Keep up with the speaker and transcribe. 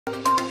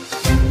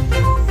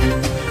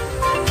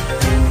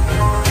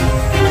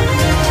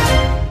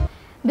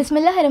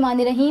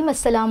Bismillahirrahmanirrahim.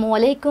 Assalamu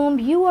alaikum.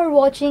 You are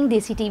watching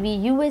Desi TV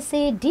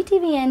USA,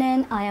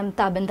 DTVNN. I am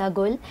Tabinda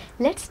Gul.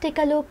 Let's take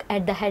a look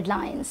at the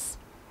headlines.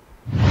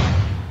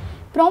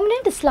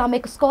 Prominent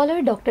Islamic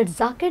scholar Dr.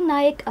 Zakir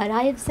Naik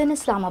arrives in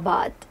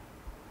Islamabad.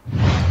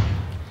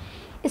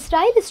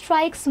 Israel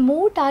strikes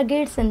more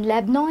targets in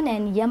Lebanon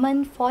and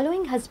Yemen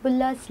following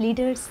Hezbollah's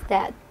leader's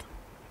death.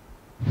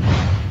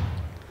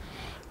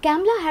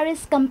 Kamala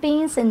Harris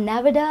campaigns in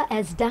Nevada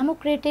as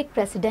Democratic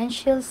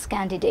presidential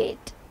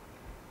candidate.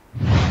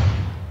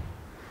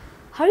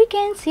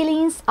 Hurricane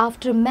Helene's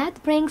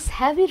aftermath brings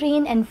heavy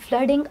rain and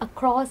flooding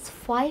across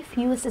 5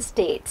 US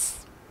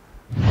states.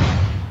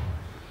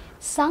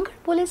 Sangar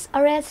police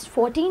arrests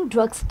 14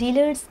 drugs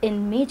dealers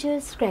in major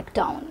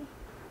crackdown.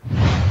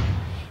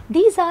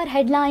 These are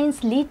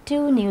headlines. Lead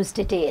to news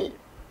detail.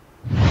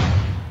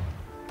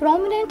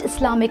 Prominent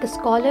Islamic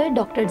scholar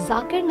Dr.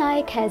 Zakir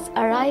Naik has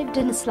arrived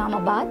in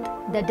Islamabad.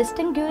 The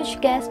distinguished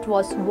guest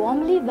was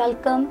warmly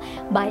welcomed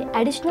by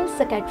Additional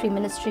Secretary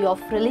Ministry of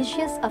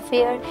Religious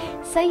Affairs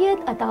Syed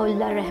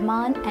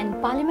Atta-ul-Rehman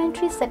and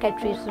Parliamentary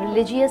Secretary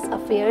Religious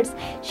Affairs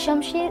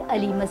Shamsher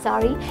Ali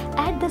Mazari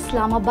at the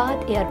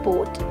Islamabad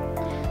airport.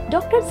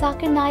 Dr.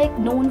 Zakir Naik,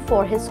 known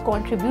for his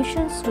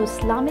contributions to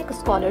Islamic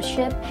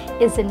scholarship,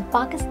 is in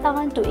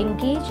Pakistan to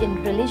engage in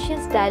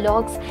religious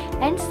dialogues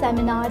and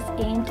seminars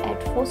aimed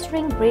at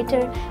fostering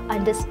greater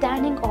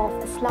understanding of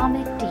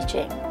Islamic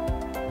teaching.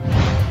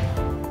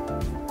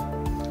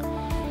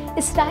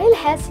 Israel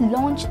has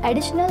launched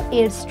additional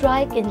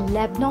airstrike in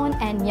Lebanon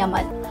and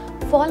Yemen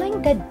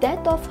following the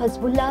death of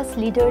Hezbollah's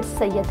leader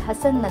Sayyid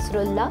Hassan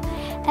Nasrallah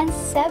and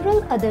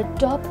several other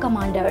top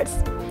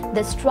commanders.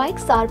 The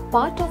strikes are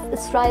part of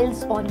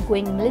Israel's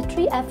ongoing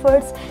military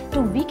efforts to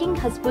weaken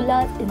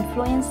Hezbollah's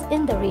influence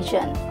in the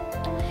region.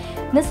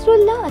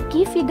 Nasrallah, a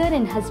key figure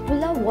in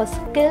Hezbollah, was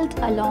killed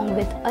along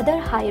with other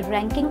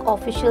high-ranking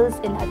officials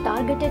in her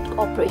targeted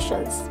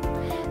operations.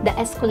 The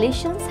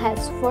escalations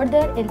has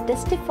further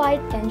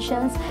intensified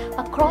tensions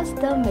across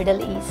the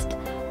Middle East,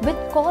 with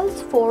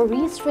calls for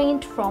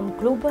restraint from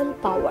global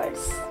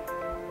powers.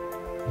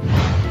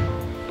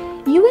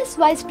 US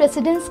Vice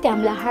President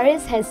Kamala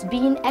Harris has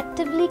been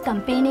actively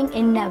campaigning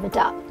in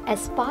Nevada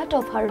as part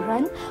of her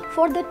run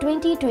for the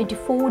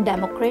 2024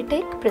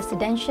 Democratic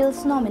presidential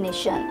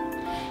nomination.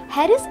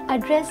 Harris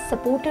addressed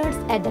supporters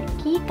at a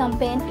key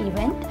campaign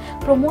event,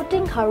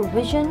 promoting her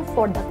vision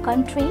for the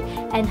country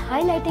and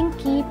highlighting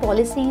key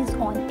policies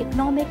on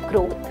economic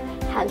growth,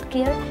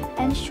 healthcare,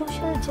 and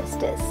social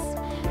justice.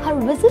 Her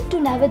visit to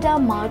Nevada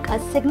marked a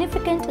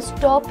significant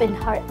stop in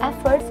her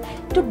efforts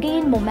to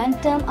gain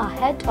momentum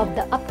ahead of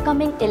the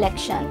upcoming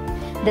election.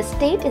 The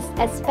state is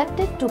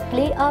expected to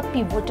play a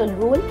pivotal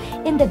role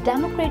in the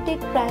Democratic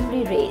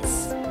primary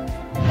race.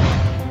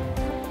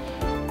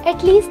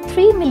 At least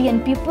 3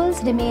 million people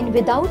remain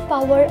without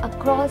power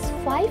across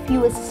 5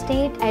 US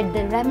states as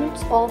the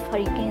remnants of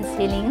Hurricane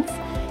Helene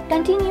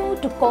continue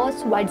to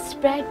cause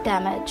widespread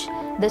damage.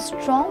 The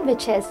storm,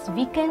 which has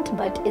weakened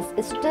but is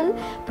still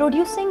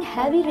producing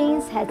heavy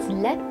rains, has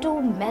led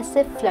to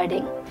massive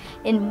flooding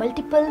in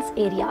multiple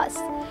areas.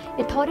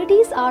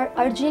 Authorities are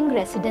urging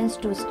residents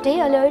to stay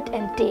alert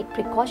and take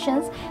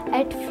precautions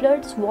as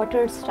floods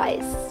water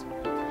rise.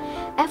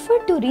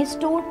 Efforts to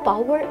restore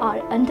power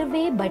are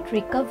underway, but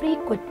recovery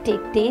could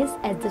take days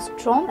as the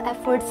storm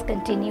efforts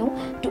continue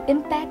to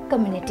impact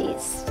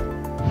communities.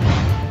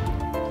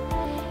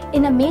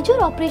 In a major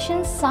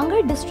operation,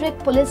 Sangar District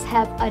Police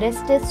have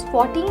arrested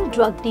 14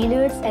 drug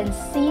dealers and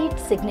seized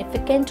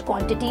significant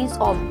quantities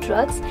of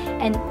drugs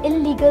and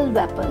illegal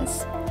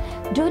weapons.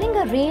 During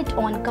a raid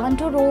on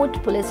Kanto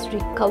Road, police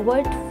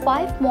recovered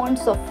 5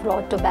 mounds of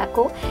raw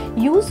tobacco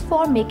used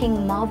for making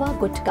Mawa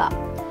Gutka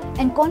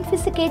and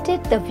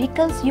confiscated the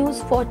vehicles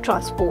used for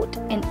transport.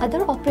 In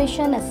other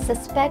operation, a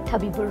suspect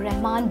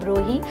Atta-ul-Rehman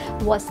Brohi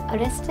was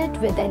arrested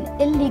with an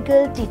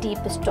illegal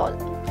TT pistol.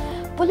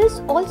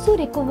 Police also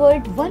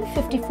recovered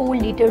 154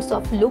 liters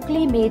of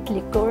locally made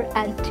liquor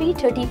and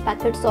 330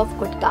 packets of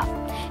gutka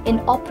in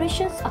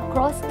operations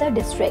across the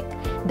district.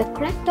 The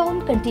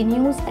crackdown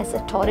continues as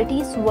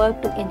authorities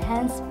work to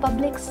enhance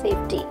public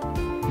safety.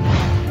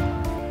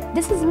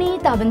 This is me,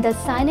 Tabinda,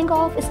 signing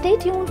off. Stay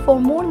tuned for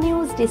more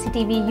news. Desi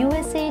TV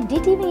USA,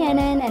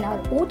 DTVNN, and our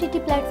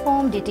OTT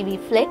platform DTV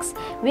Flex,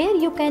 where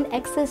you can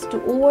access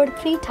to over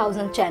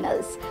 3,000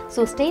 channels.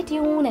 So stay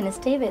tuned and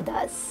stay with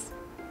us.